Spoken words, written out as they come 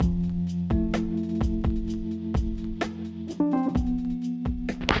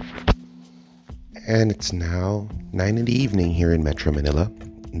And it's now 9 in the evening here in Metro Manila.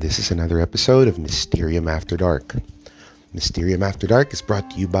 This is another episode of Mysterium After Dark. Mysterium After Dark is brought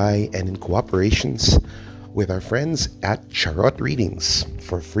to you by and in cooperations with our friends at Charot Readings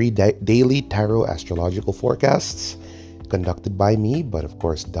for free daily tarot astrological forecasts conducted by me, but of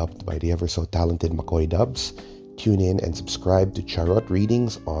course dubbed by the ever so talented McCoy Dubs. Tune in and subscribe to Charot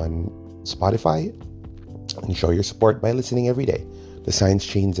Readings on Spotify and show your support by listening every day. The signs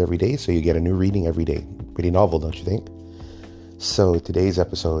change every day, so you get a new reading every day. Pretty novel, don't you think? So today's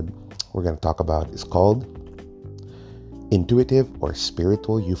episode we're going to talk about is called Intuitive or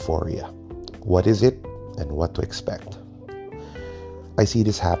Spiritual Euphoria. What is it and what to expect? I see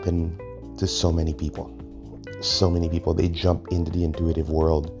this happen to so many people. So many people, they jump into the intuitive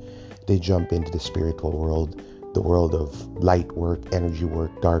world. They jump into the spiritual world, the world of light work, energy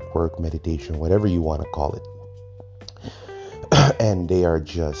work, dark work, meditation, whatever you want to call it. And they are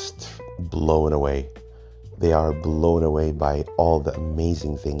just blown away. They are blown away by all the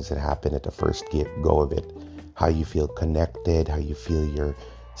amazing things that happen at the first go of it. How you feel connected, how you feel you're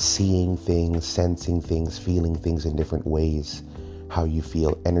seeing things, sensing things, feeling things in different ways, how you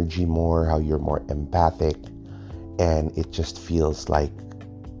feel energy more, how you're more empathic. And it just feels like,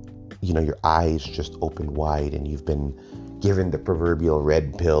 your eyes just open wide and you've been given the proverbial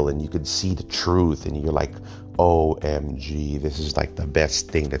red pill and you could see the truth and you're like, OMG, this is like the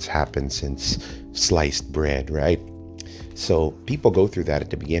best thing that's happened since sliced bread, right? So people go through that at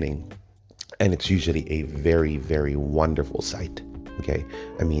the beginning and it's usually a very, very wonderful sight. Okay.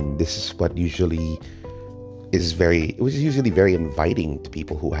 I mean, this is what usually it was usually very inviting to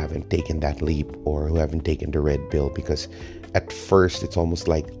people who haven't taken that leap or who haven't taken the red pill, because at first it's almost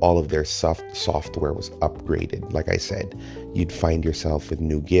like all of their software was upgraded. Like I said, you'd find yourself with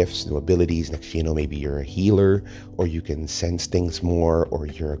new gifts, new abilities. Next thing you know, maybe you're a healer, or you can sense things more, or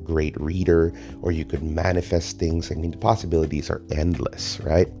you're a great reader, or you could manifest things. I mean, the possibilities are endless,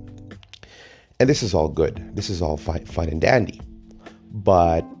 right? And this is all good. This is all fun and dandy.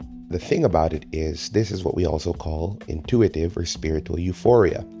 But the thing about it is, this is what we also call intuitive or spiritual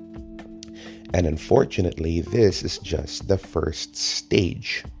euphoria. And unfortunately, this is just the first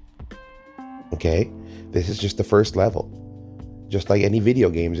stage. Okay? This is just the first level. Just like any video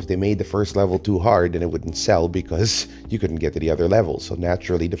games, if they made the first level too hard, then it wouldn't sell because you couldn't get to the other levels. So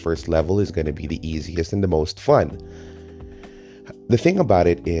naturally, the first level is going to be the easiest and the most fun. The thing about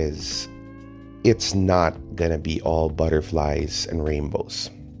it is, it's not going to be all butterflies and rainbows.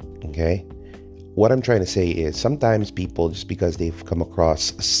 Okay? What I'm trying to say is, sometimes people, just because they've come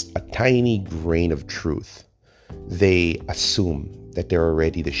across a tiny grain of truth, they assume that they're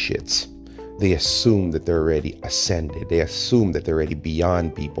already the shits. They assume that they're already ascended. They assume that they're already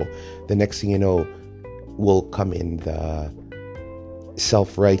beyond people. The next thing you know, will come in the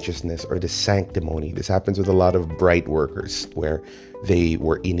self-righteousness or the sanctimony. This happens with a lot of bright workers, where they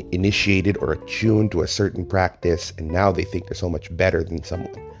were initiated or attuned to a certain practice, and now they think they're so much better than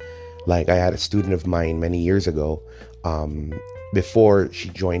someone. Like, I had a student of mine many years ago. Before she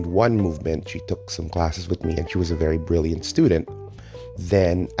joined one movement, she took some classes with me and she was a very brilliant student.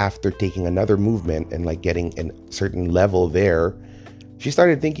 Then after taking another movement and like getting a certain level there, she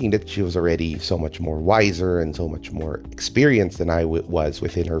started thinking that she was already so much more wiser and so much more experienced than I was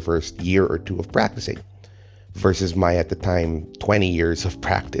within her first year or two of practicing, versus my, at the time, 20 years of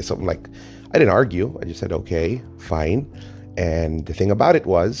practice. So I'm like, I didn't argue. I just said, okay, fine. And the thing about it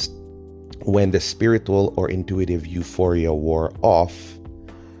was, when the spiritual or intuitive euphoria wore off,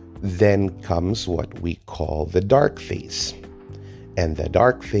 then comes what we call the dark phase. And the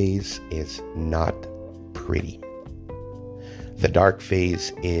dark phase is not pretty. The dark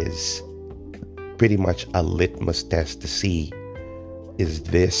phase is pretty much a litmus test to see, is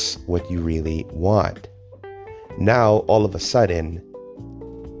this what you really want? Now, all of a sudden,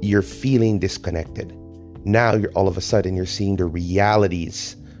 you're feeling disconnected. Now, all of a sudden, you're seeing the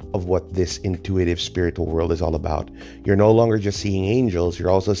realities of what this intuitive spiritual world is all about. You're no longer just seeing angels, you're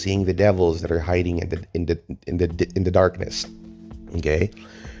also seeing the devils that are hiding in the darkness. Okay?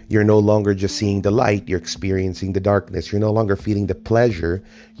 You're no longer just seeing the light, you're experiencing the darkness. You're no longer feeling the pleasure,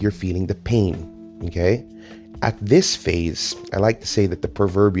 you're feeling the pain. Okay? At this phase, I like to say that the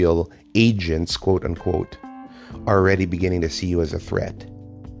proverbial agents, quote unquote, are already beginning to see you as a threat.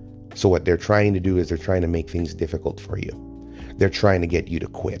 So what they're trying to do is they're trying to make things difficult for you. They're trying to get you to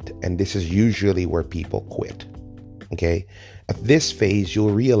quit. And this is usually where people quit. Okay? At this phase,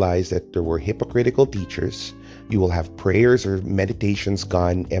 you'll realize that there were hypocritical teachers. You will have prayers or meditations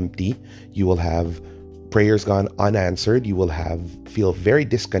gone empty. You will have prayers gone unanswered. You will feel very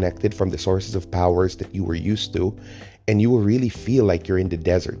disconnected from the sources of powers that you were used to. And you will really feel like you're in the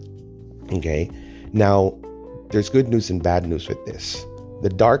desert. Okay? Now, there's good news and bad news with this. The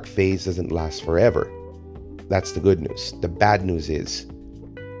dark phase doesn't last forever. That's the good news. The bad news is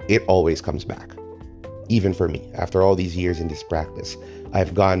it always comes back. Even for me, after all these years in this practice,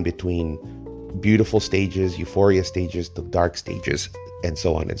 I've gone between beautiful stages, euphoria stages, to dark stages, and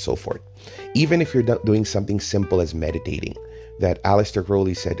so on and so forth. Even if you're doing something simple as meditating, that Aleister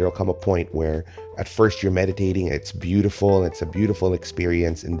Crowley said there'll come a point where at first you're meditating, it's beautiful, it's a beautiful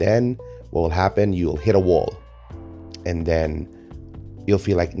experience, and then what will happen, you'll hit a wall. And then you'll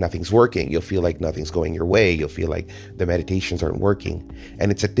feel like nothing's working. You'll feel like nothing's going your way. You'll feel like the meditations aren't working.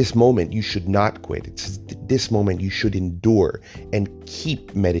 And it's at this moment you should not quit. It's at this moment you should endure and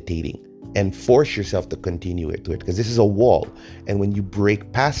keep meditating and force yourself to continue it because this is a wall. And when you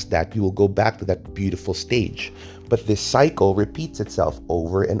break past that, you will go back to that beautiful stage. But this cycle repeats itself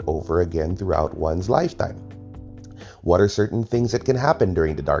over and over again throughout one's lifetime. What are certain things that can happen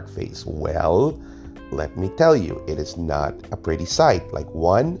during the dark phase? Well, let me tell you, it is not a pretty sight. Like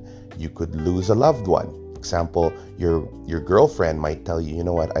one, you could lose a loved one. Example, your girlfriend might tell you, you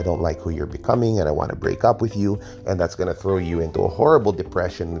know what, I don't like who you're becoming and I want to break up with you. And that's going to throw you into a horrible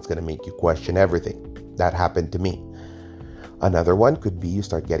depression. And it's going to make you question everything. That happened to me. Another one could be you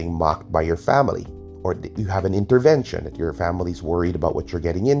start getting mocked by your family, or you have an intervention that your family's worried about what you're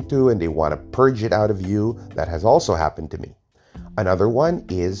getting into and they want to purge it out of you. That has also happened to me. Another one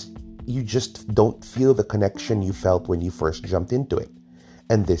is you just don't feel the connection you felt when you first jumped into it.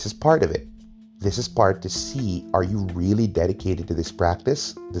 And this is part of it. This is part to see, are you really dedicated to this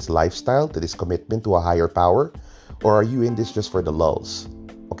practice, this lifestyle, to this commitment to a higher power? Or are you in this just for the lulls?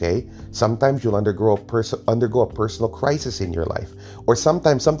 Okay? Sometimes you'll undergo a personal crisis in your life. Or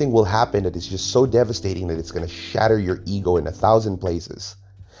sometimes something will happen that is just so devastating that it's going to shatter your ego in 1,000 places.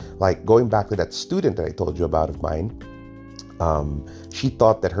 Like going back to that student that I told you about of mine, she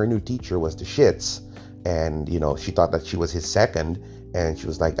thought that her new teacher was the shits. And, she thought that she was his second. And she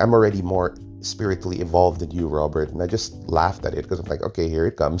was like, I'm already more spiritually evolved than you, Robert. And I just laughed at it because I'm like, okay, here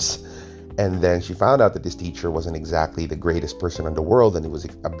it comes. And then she found out that this teacher wasn't exactly the greatest person in the world, and he was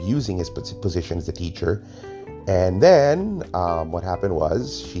abusing his position as the teacher. And then what happened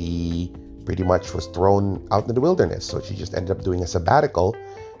was she pretty much was thrown out in the wilderness. So she just ended up doing a sabbatical,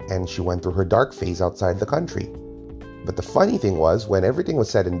 and she went through her dark phase outside the country. But the funny thing was, when everything was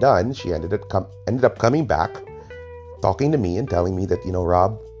said and done, she ended up coming back, talking to me and telling me that,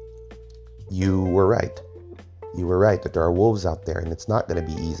 Rob, you were right. You were right that there are wolves out there and it's not going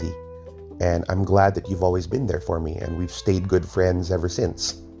to be easy. And I'm glad that you've always been there for me, and we've stayed good friends ever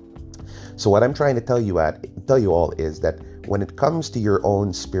since. So what I'm trying to tell you all is that when it comes to your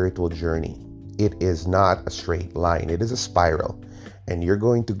own spiritual journey, it is not a straight line. It is a spiral. And you're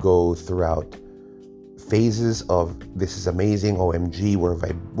going to go throughout phases of this is amazing, OMG,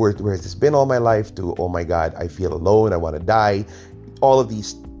 where has this been all my life, to oh my God, I feel alone, I want to die. All of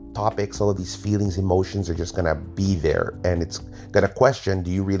these topics, all of these feelings, emotions are just going to be there, and it's going to question, do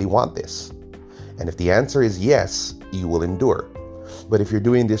you really want this? And if the answer is yes, you will endure. But if you're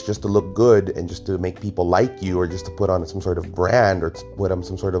doing this just to look good and just to make people like you, or just to put on some sort of brand, or to put on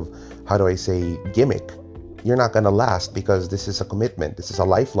some sort of, gimmick, you're not going to last, because this is a commitment. This is a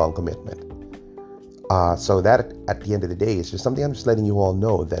lifelong commitment. So that at the end of the day, it's just something I'm just letting you all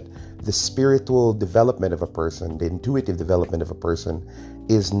know, that the spiritual development of a person, the intuitive development of a person,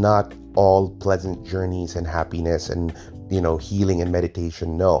 is not all pleasant journeys and happiness and, healing and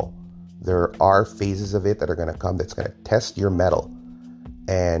meditation. No, there are phases of it that are going to come that's going to test your mettle.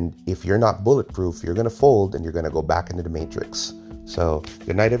 And if you're not bulletproof, you're going to fold and you're going to go back into the matrix. So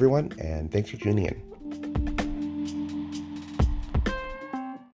good night, everyone, and thanks for tuning in.